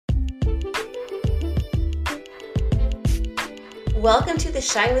Welcome to the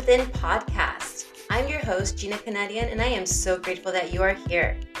Shine Within podcast. I'm your host, Gina Canadian, and I am so grateful that you are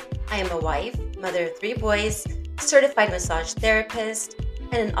here. I am a wife, mother of 3 boys, certified massage therapist,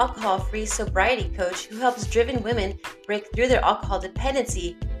 and an alcohol-free sobriety coach who helps driven women break through their alcohol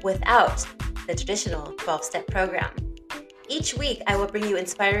dependency without the traditional 12-step program. Each week, I will bring you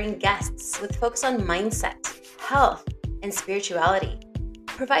inspiring guests with focus on mindset, health, and spirituality,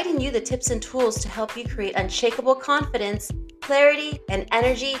 providing you the tips and tools to help you create unshakable confidence, clarity, and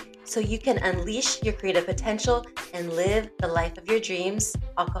energy so you can unleash your creative potential and live the life of your dreams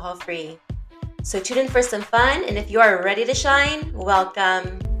alcohol-free. So tune in for some fun, and if you are ready to shine,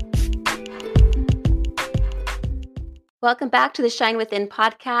 welcome. Welcome back to the Shine Within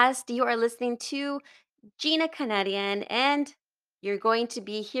podcast. You are listening to Gina Canadian, and you're going to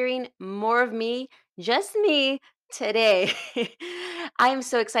be hearing more of me, just me, today. I'm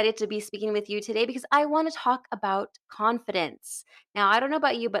so excited to be speaking with you today because I want to talk about confidence. Now, I don't know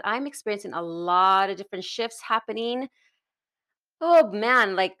about you, but I'm experiencing a lot of different shifts happening. Oh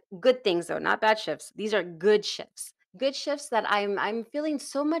man, like good things though, not bad shifts. These are good shifts. Good shifts that I'm feeling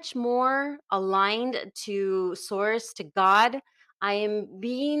so much more aligned to source, to God. I am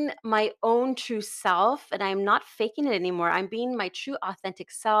being my own true self and I'm not faking it anymore. I'm being my true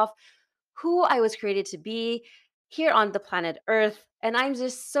authentic self, who I was created to be here on the planet Earth. And I'm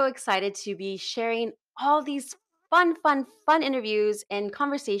just so excited to be sharing all these fun interviews and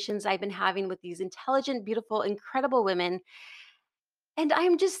conversations I've been having with these intelligent, beautiful, incredible women, and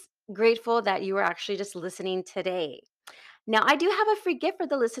I'm just grateful that you are actually just listening today. Now, I do have a free gift for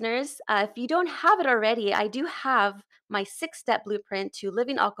the listeners. If you don't have it already, I do have my 6-step blueprint to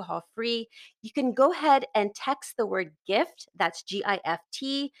living alcohol free. You can go ahead and text the word gift, that's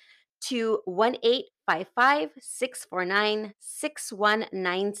GIFT, to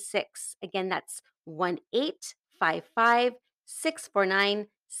 1-855-649-6196. Again, that's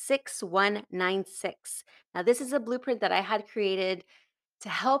 1-855-649-6196. Now, this is a blueprint that I had created to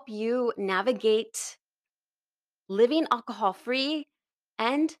help you navigate living alcohol free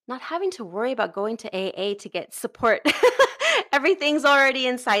and not having to worry about going to AA to get support. Everything's already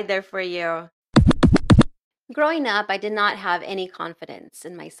inside there for you. Growing up, I did not have any confidence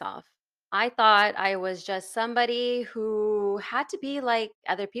in myself. I thought I was just somebody who had to be like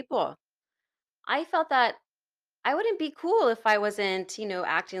other people. I felt that I wouldn't be cool if I wasn't,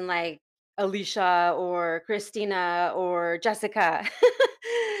 acting like Alicia or Christina or Jessica.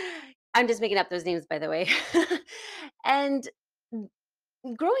 I'm just making up those names, by the way. And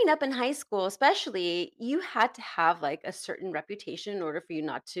growing up in high school, especially, you had to have like a certain reputation in order for you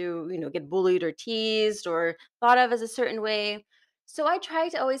not to, get bullied or teased or thought of as a certain way. So I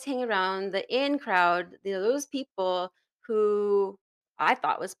tried to always hang around the in crowd, those people who I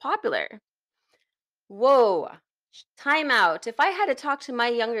thought was popular. Whoa, time out. If I had to talk to my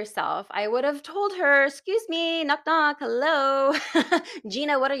younger self, I would have told her, "Excuse me, knock knock, hello."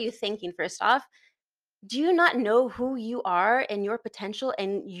 Gina, what are you thinking first off? Do you not know who you are and your potential,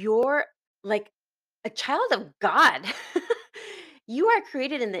 and you're like a child of God? You are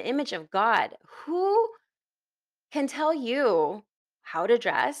created in the image of God. Who can tell you how to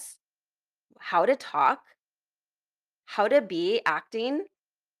dress, how to talk, how to be acting?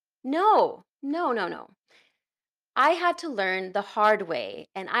 No, no, no, no. I had to learn the hard way,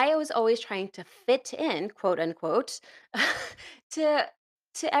 and I was always trying to fit in, quote unquote, to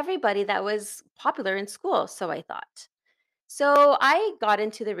everybody that was popular in school, so I thought. So I got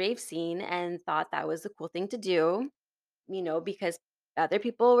into the rave scene and thought that was a cool thing to do, because other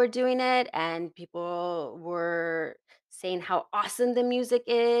people were doing it and people were saying how awesome the music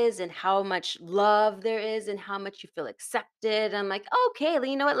is and how much love there is and how much you feel accepted. I'm like, okay,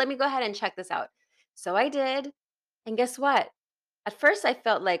 you know what? Let me go ahead and check this out. So I did. And guess what? At first I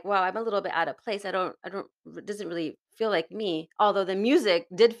felt like, wow, I'm a little bit out of place. It doesn't really feel like me. Although the music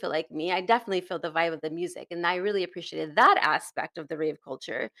did feel like me. I definitely feel the vibe of the music. And I really appreciated that aspect of the rave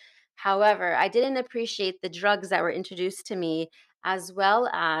culture. However, I didn't appreciate the drugs that were introduced to me as well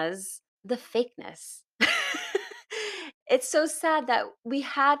as the fakeness. It's so sad that we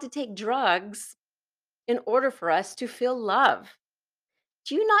had to take drugs in order for us to feel love.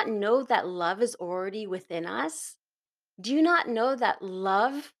 Do you not know that love is already within us? Do you not know that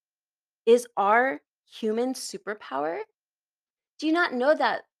love is our human superpower? Do you not know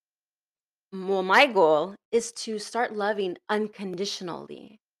that, well, my goal is to start loving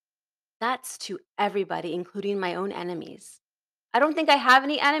unconditionally? That's to everybody, including my own enemies. I don't think I have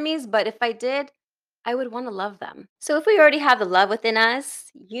any enemies, but if I did, I would want to love them. So if we already have the love within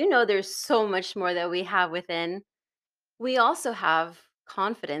us, there's so much more that we have within. We also have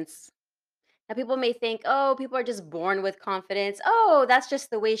confidence. Now, people may think, oh, people are just born with confidence. Oh, that's just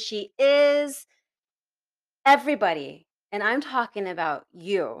the way she is. Everybody, and I'm talking about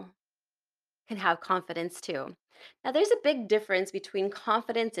you, can have confidence too. Now, there's a big difference between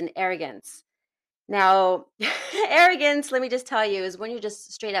confidence and arrogance. Now, arrogance, let me just tell you, is when you're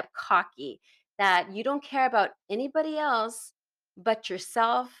just straight up cocky, that you don't care about anybody else but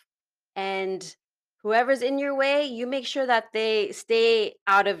yourself, and whoever's in your way, you make sure that they stay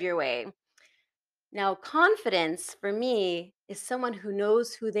out of your way. Now, confidence for me is someone who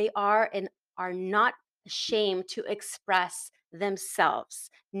knows who they are and are not ashamed to express themselves,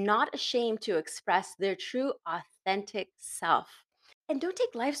 not ashamed to express their true, authentic self. And don't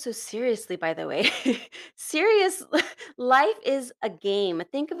take life so seriously, by the way. Serious life is a game.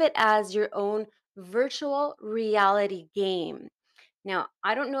 Think of it as your own virtual reality game. Now,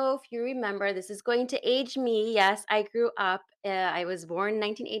 I don't know if you remember, this is going to age me. Yes, I grew up, I was born in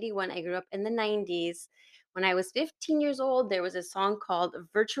 1981. I grew up in the 90s. When I was 15 years old, there was a song called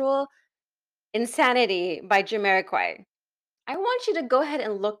Virtual Insanity by Jamiroquai. I want you to go ahead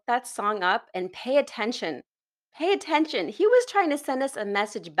and look that song up and pay attention. Pay attention. He was trying to send us a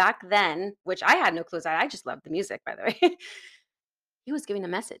message back then, which I had no clues. I just loved the music, by the way. He was giving a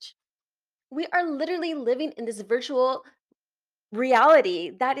message. We are literally living in this virtual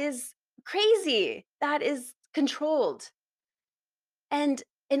reality that is crazy, that is controlled. And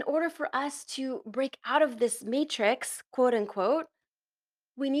in order for us to break out of this matrix, quote unquote,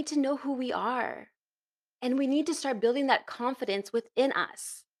 we need to know who we are. And we need to start building that confidence within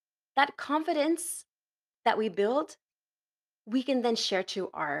us. That confidence that we build, we can then share to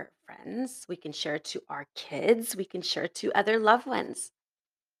our friends, we can share to our kids, we can share to other loved ones.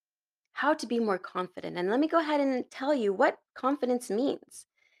 How to be more confident. And let me go ahead and tell you what confidence means.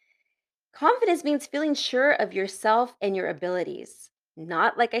 Confidence means feeling sure of yourself and your abilities.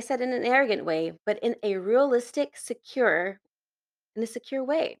 Not like I said in an arrogant way, but in a realistic, in a secure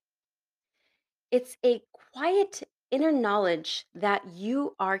way. It's a quiet inner knowledge that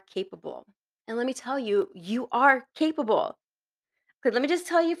you are capable. And let me tell you, you are capable. Okay, let me just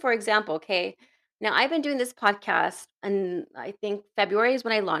tell you, for example, okay? Now, I've been doing this podcast, and I think February is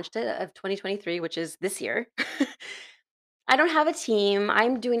when I launched it of 2023, which is this year. I don't have a team.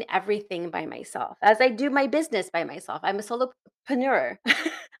 I'm doing everything by myself, as I do my business by myself. I'm a solopreneur.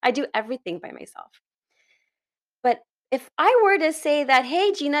 I do everything by myself. But if I were to say that,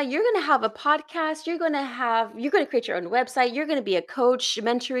 hey, Gina, you're going to have a podcast, you're going to create your own website, you're going to be a coach,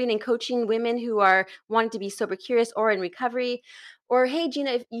 mentoring and coaching women who are wanting to be sober curious or in recovery. Or, hey,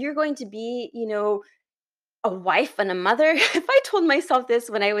 Gina, if you're going to be, a wife and a mother, if I told myself this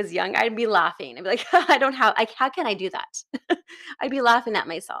when I was young, I'd be laughing. I'd be like, I don't have, like, how can I do that? I'd be laughing at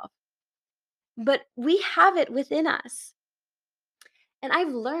myself. But we have it within us. And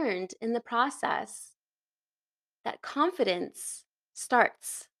I've learned in the process that confidence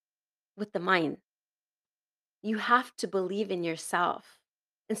starts with the mind. You have to believe in yourself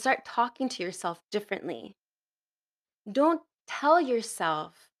and start talking to yourself differently. Don't tell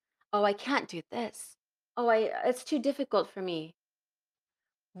yourself, "Oh, I can't do this. Oh, I it's too difficult for me.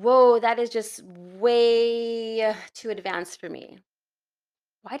 Whoa, that is just way too advanced for me."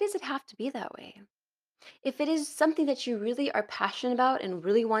 Why does it have to be that way? If it is something that you really are passionate about and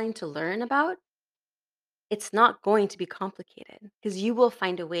really wanting to learn about, it's not going to be complicated because you will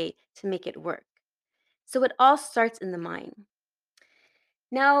find a way to make it work. So it all starts in the mind.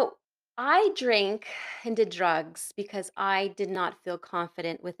 Now, I drank and did drugs because I did not feel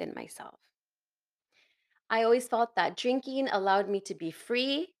confident within myself. I always felt that drinking allowed me to be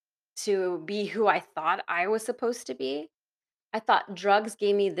free, to be who I thought I was supposed to be. I thought drugs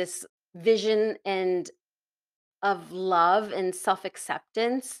gave me this vision and of love and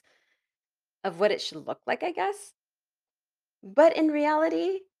self-acceptance of what it should look like, I guess. But in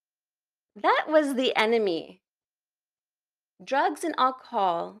reality, that was the enemy. Drugs and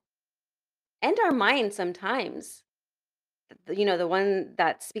alcohol and our mind sometimes, the one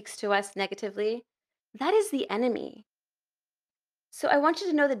that speaks to us negatively, that is the enemy. So I want you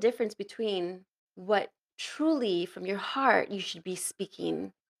to know the difference between what truly from your heart you should be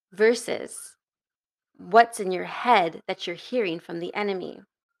speaking versus what's in your head that you're hearing from the enemy.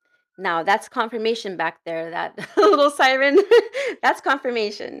 Now, that's confirmation back there, that little siren. That's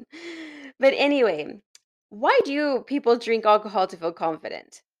confirmation. But anyway, why do people drink alcohol to feel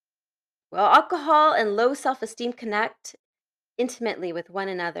confident? Well, alcohol and low self esteem connect intimately with one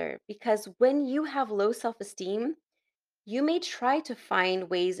another because when you have low self esteem, you may try to find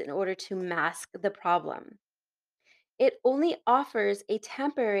ways in order to mask the problem. It only offers a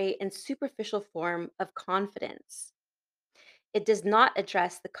temporary and superficial form of confidence. It does not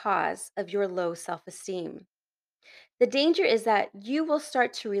address the cause of your low self esteem. The danger is that you will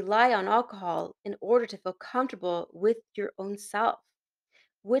start to rely on alcohol in order to feel comfortable with your own self,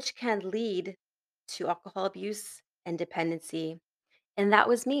 which can lead to alcohol abuse and dependency. And that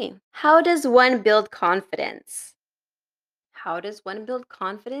was me. How does one build confidence? How does one build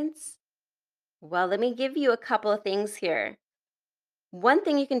confidence? Well, let me give you a couple of things here. One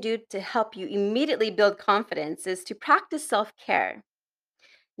thing you can do to help you immediately build confidence is to practice self care.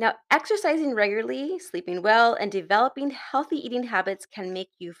 Now, exercising regularly, sleeping well, and developing healthy eating habits can make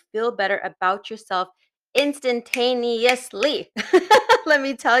you feel better about yourself instantaneously. Let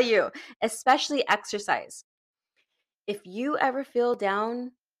me tell you, especially exercise. If you ever feel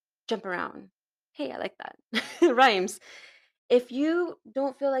down, jump around. Hey, I like that. Rhymes. If you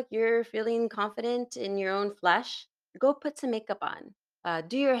don't feel like you're feeling confident in your own flesh, go put some makeup on.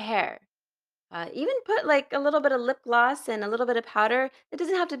 Do your hair. Even put like a little bit of lip gloss and a little bit of powder. It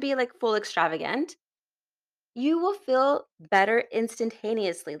doesn't have to be like full extravagant. You will feel better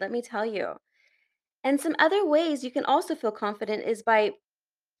instantaneously, let me tell you. And some other ways you can also feel confident is by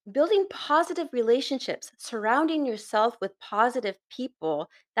building positive relationships, surrounding yourself with positive people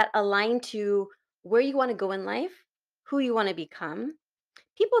that align to where you want to go in life, who you want to become,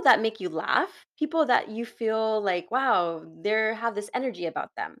 people that make you laugh, people that you feel like, wow, they have this energy about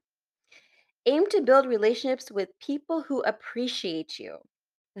them. Aim to build relationships with people who appreciate you.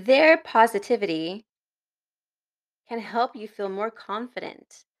 Their positivity can help you feel more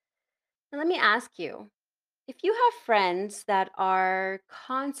confident. And let me ask you, if you have friends that are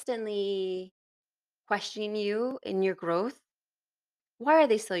constantly questioning you in your growth, why are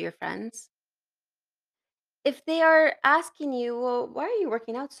they still your friends? If they are asking you, well, why are you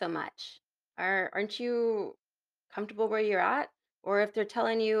working out so much? Aren't you comfortable where you're at? Or if they're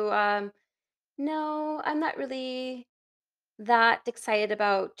telling you, no, I'm not really that excited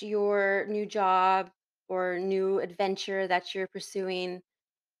about your new job or new adventure that you're pursuing,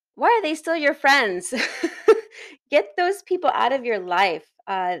 why are they still your friends? Get those people out of your life.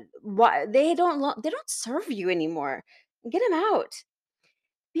 Why they don't serve you anymore. Get them out.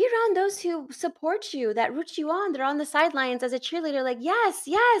 Be around those who support you, that root you on. They're on the sidelines as a cheerleader, like, yes,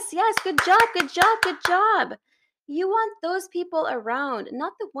 yes, yes, good job, good job, good job. You want those people around,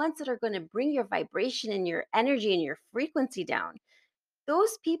 not the ones that are going to bring your vibration and your energy and your frequency down.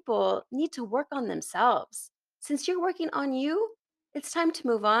 Those people need to work on themselves. Since you're working on you, it's time to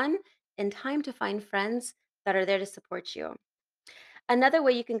move on and time to find friends that are there to support you. Another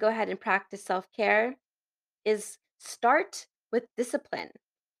way you can go ahead and practice self care is start with discipline.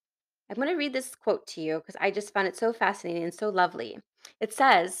 I'm going to read this quote to you because I just found it so fascinating and so lovely. It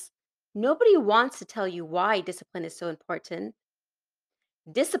says, nobody wants to tell you why discipline is so important.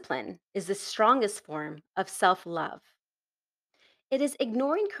 Discipline is the strongest form of self love. It is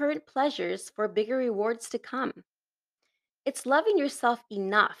ignoring current pleasures for bigger rewards to come. It's loving yourself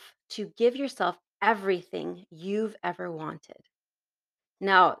enough to give yourself everything you've ever wanted.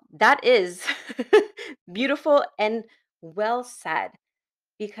 Now, that is beautiful and well said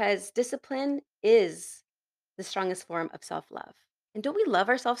because discipline is the strongest form of self love. And don't we love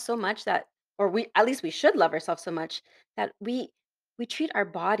ourselves so much that, or we, at least we should love ourselves so much that we treat our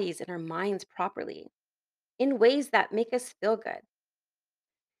bodies and our minds properly in ways that make us feel good.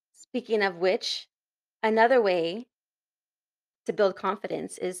 Speaking of which, another way to build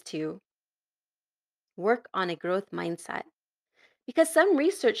confidence is to work on a growth mindset. Because some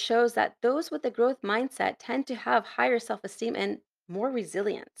research shows that those with a growth mindset tend to have higher self esteem and more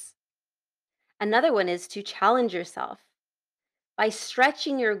resilience. Another one is to challenge yourself. By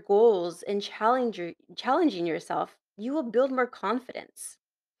stretching your goals and challenging yourself, you will build more confidence.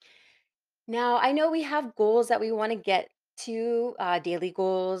 Now, I know we have goals that we want to get to, daily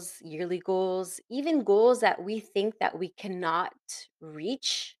goals, yearly goals, even goals that we think that we cannot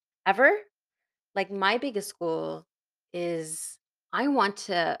reach ever. Like my biggest goal is I want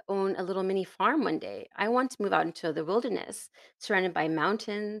to own a little mini farm one day. I want to move out into the wilderness, surrounded by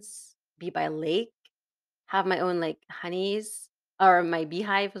mountains, be by a lake, have my own like honeys or my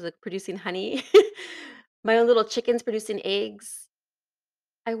beehive was like producing honey, my own little chickens producing eggs.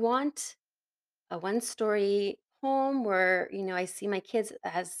 I want a one-story home where, I see my kids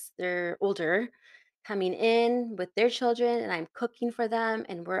as they're older coming in with their children and I'm cooking for them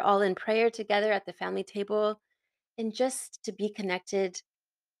and we're all in prayer together at the family table and just to be connected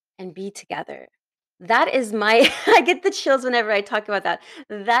and be together. That is my I get the chills whenever I talk about that.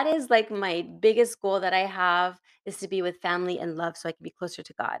 That is like my biggest goal that I have is to be with family and love so I can be closer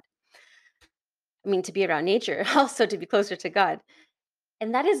to God. I mean to be around nature, also to be closer to God.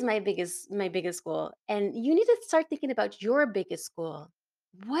 And that is my biggest goal. And you need to start thinking about your biggest goal.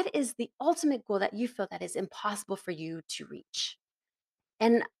 What is the ultimate goal that you feel that is impossible for you to reach?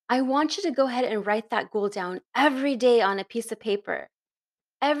 And I want you to go ahead and write that goal down every day on a piece of paper.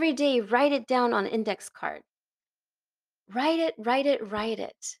 Every day, write it down on an index card. Write it, write it, write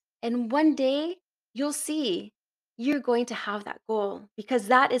it. And one day you'll see you're going to have that goal because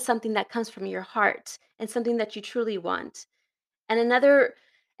that is something that comes from your heart and something that you truly want. And another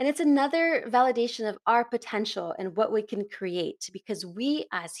and it's another validation of our potential and what we can create because we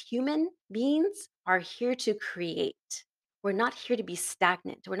as human beings are here to create. We're not here to be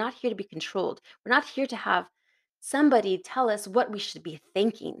stagnant. We're not here to be controlled. We're not here to have somebody tell us what we should be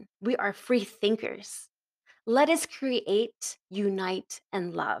thinking. We are free thinkers. Let us create, unite,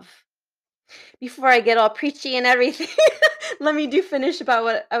 and love. Before I get all preachy and everything, let me do finish about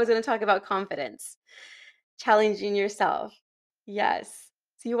what I was going to talk about confidence, challenging yourself. Yes.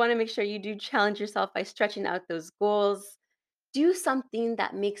 So you want to make sure you do challenge yourself by stretching out those goals. Do something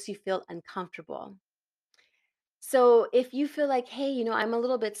that makes you feel uncomfortable. So if you feel like, hey, I'm a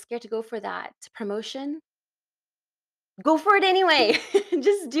little bit scared to go for that promotion, go for it anyway.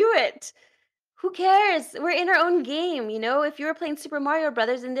 Just do it. Who cares? We're in our own game, If you were playing Super Mario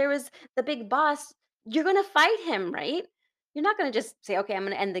Brothers and there was the big boss, you're gonna fight him, right? You're not gonna just say, "Okay, I'm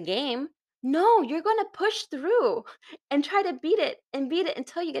gonna end the game." No, you're gonna push through and try to beat it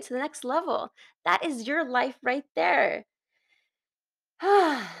until you get to the next level. That is your life right there.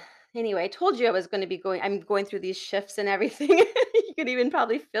 Anyway, I told you I was gonna be I'm going through these shifts and everything. You could even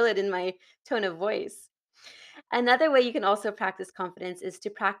probably feel it in my tone of voice. Another way you can also practice confidence is to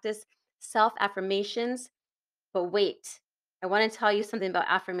practice self affirmations. But wait, I want to tell you something about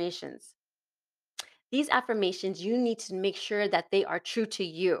affirmations. These affirmations, you need to make sure that they are true to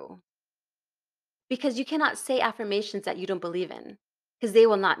you because you cannot say affirmations that you don't believe in because they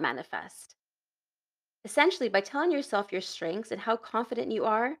will not manifest. Essentially, by telling yourself your strengths and how confident you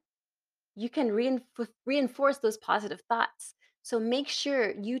are, you can reinforce those positive thoughts. So make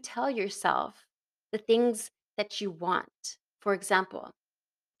sure you tell yourself the things that you want. For example,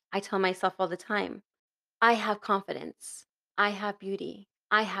 I tell myself all the time, I have confidence. I have beauty.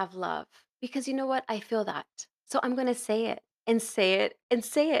 I have love. Because you know what? I feel that. So I'm going to say it and say it and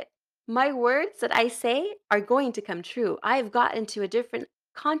say it. My words that I say are going to come true. I've gotten to a different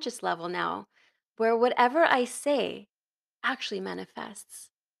conscious level now where whatever I say actually manifests.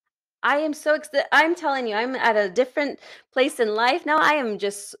 I'm telling you, I'm at a different place in life now. I am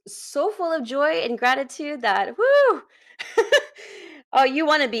just so full of joy and gratitude that whoo. Oh, you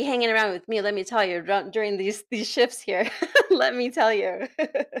want to be hanging around with me, let me tell you, during these shifts here. Let me tell you.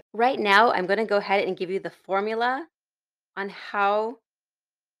 Right now, I'm going to go ahead and give you the formula on how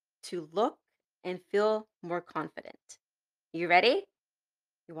to look and feel more confident. You ready?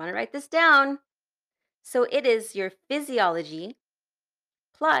 You want to write this down. So it is your physiology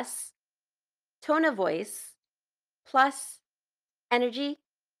plus tone of voice plus energy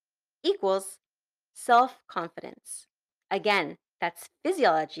equals self confidence. Again, that's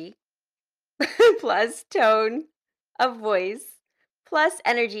physiology plus tone of voice plus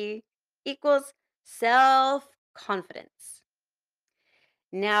energy equals self confidence.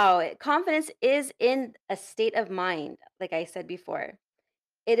 Now, confidence is in a state of mind, like I said before.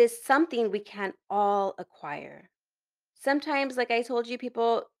 It is something we can all acquire. Sometimes, like I told you,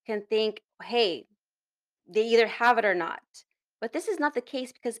 people can think, hey, they either have it or not. But this is not the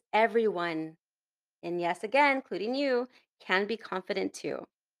case because everyone, and yes, again, including you, can be confident too.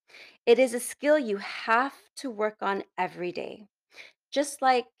 It is a skill you have to work on every day. Just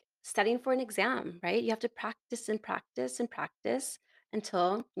like studying for an exam, right? You have to practice and practice and practice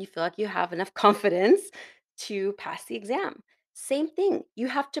until you feel like you have enough confidence to pass the exam. Same thing. You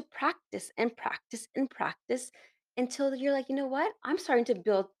have to practice and practice and practice until you're like, you know what? I'm starting to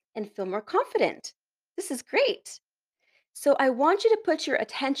build and feel more confident. This is great. So I want you to put your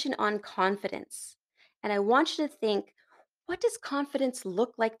attention on confidence. And I want you to think, what does confidence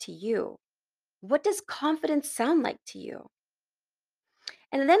look like to you? What does confidence sound like to you?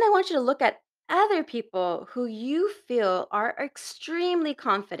 And then I want you to look at other people who you feel are extremely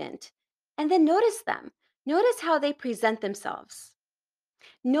confident and then notice them. Notice how they present themselves.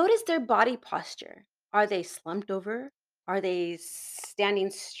 Notice their body posture. Are they slumped over? Are they standing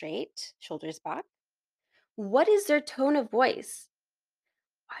straight, shoulders back? What is their tone of voice?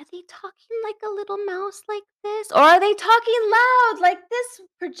 Are they talking like a little mouse like this? Or are they talking loud like this,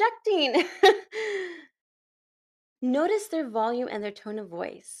 projecting? Notice their volume and their tone of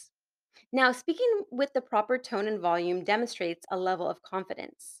voice. Now, speaking with the proper tone and volume demonstrates a level of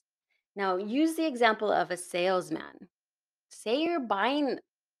confidence. Now, use the example of a salesman. Say you're buying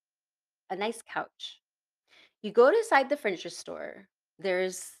a nice couch. You go to inside the furniture store.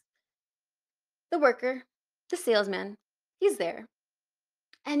 There's the worker, the salesman. He's there.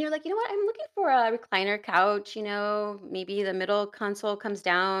 And you're like, you know what? I'm looking for a recliner couch. Maybe the middle console comes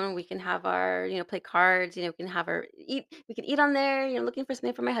down. We can have our, play cards. We can have our eat. We can eat on there. Looking for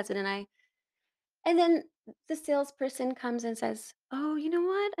something for my husband and I. And then the salesperson comes and says, "Oh, you know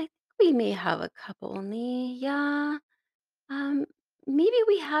what? I think we may have a couple only. Yeah. Um, maybe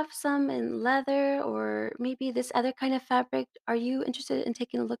we have some in leather or maybe this other kind of fabric. Are you interested in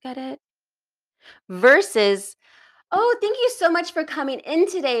taking a look at it?" Versus, "Oh, thank you so much for coming in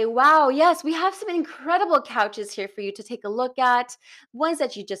today. Wow, yes, we have some incredible couches here for you to take a look at. Ones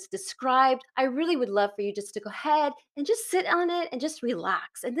that you just described. I really would love for you just to go ahead and just sit on it and just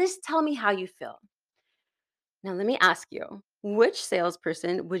relax and just tell me how you feel." Now, let me ask you, which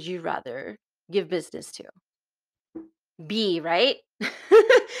salesperson would you rather give business to? B, right?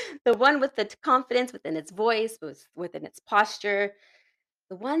 The one with the confidence within its voice, within its posture,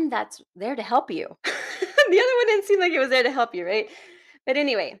 the one that's there to help you. The other one didn't seem like it was there to help you, right? But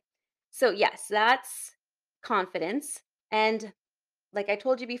anyway, so yes, that's confidence. And like I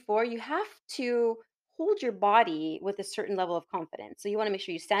told you before, you have to hold your body with a certain level of confidence. So you want to make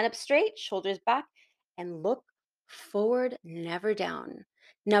sure you stand up straight, shoulders back, and look forward, never down.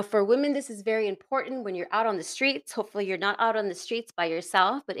 Now, for women, this is very important when you're out on the streets. Hopefully, you're not out on the streets by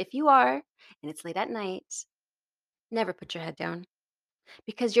yourself, but if you are and it's late at night, never put your head down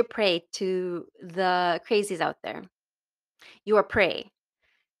because you're prey to the crazies out there. You are prey.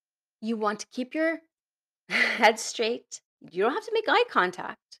 You want to keep your head straight. You don't have to make eye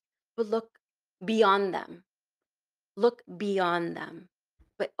contact, but look beyond them. Look beyond them,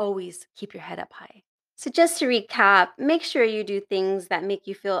 but always keep your head up high. So, just to recap, make sure you do things that make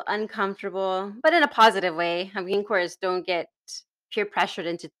you feel uncomfortable, but in a positive way. I mean, of course, don't get peer pressured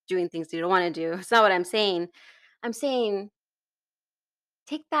into doing things you don't want to do. It's not what I'm saying. I'm saying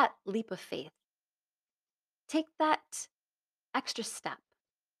take that leap of faith, take that extra step,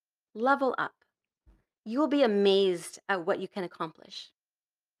 level up. You will be amazed at what you can accomplish.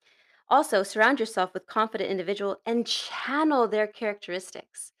 Also, surround yourself with confident individuals and channel their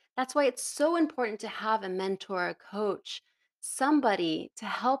characteristics. That's why it's so important to have a mentor, a coach, somebody to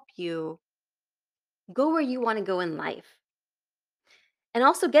help you go where you want to go in life. And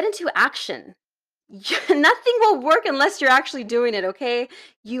also get into action. Nothing will work unless you're actually doing it, okay?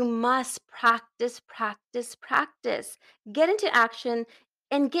 You must practice, practice, practice. Get into action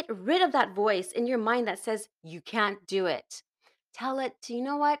and get rid of that voice in your mind that says you can't do it. Tell it to, you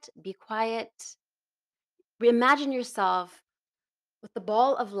know what? Be quiet. Reimagine yourself with the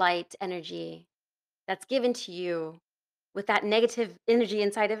ball of light energy that's given to you with that negative energy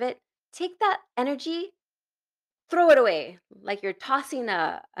inside of it. Take that energy, throw it away like you're tossing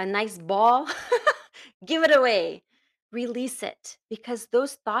a nice ball. Give it away. Release it because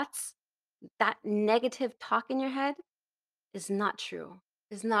those thoughts, that negative talk in your head is not true,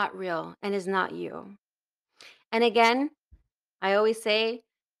 is not real, and is not you. And again, I always say,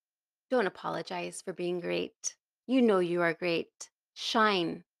 don't apologize for being great. You know you are great.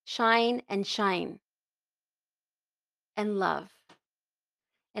 Shine, shine, and shine, and love.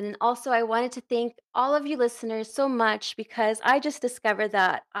 And then also, I wanted to thank all of you listeners so much because I just discovered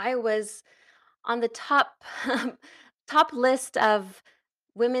that I was on the top top list of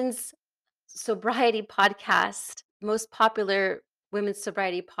women's sobriety podcast, most popular women's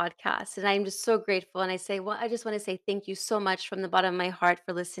sobriety podcast. And I'm just so grateful. And I say, well, I just want to say thank you so much from the bottom of my heart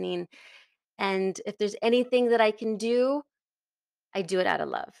for listening. And if there's anything that I can do, I do it out of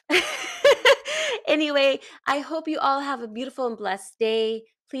love. Anyway, I hope you all have a beautiful and blessed day.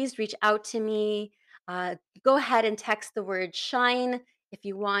 Please reach out to me. Uh, Go ahead and text the word shine if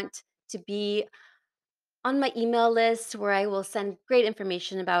you want to be on my email list where I will send great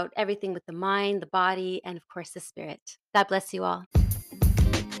information about everything with the mind, the body, and of course, the spirit. God bless you all.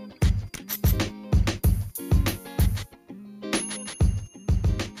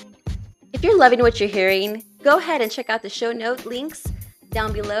 If you're loving what you're hearing, go ahead and check out the show note links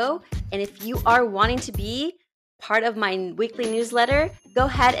down below. And if you are wanting to be part of my weekly newsletter, go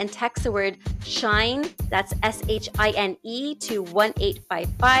ahead and text the word SHINE, that's SHINE, to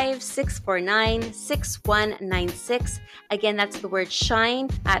 1-855-649-6196. Again, that's the word SHINE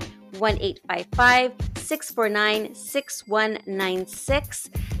at 1-855-649-6196.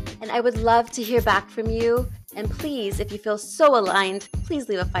 And I would love to hear back from you. And please, if you feel so aligned, please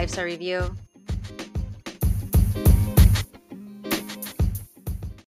leave a 5-star review.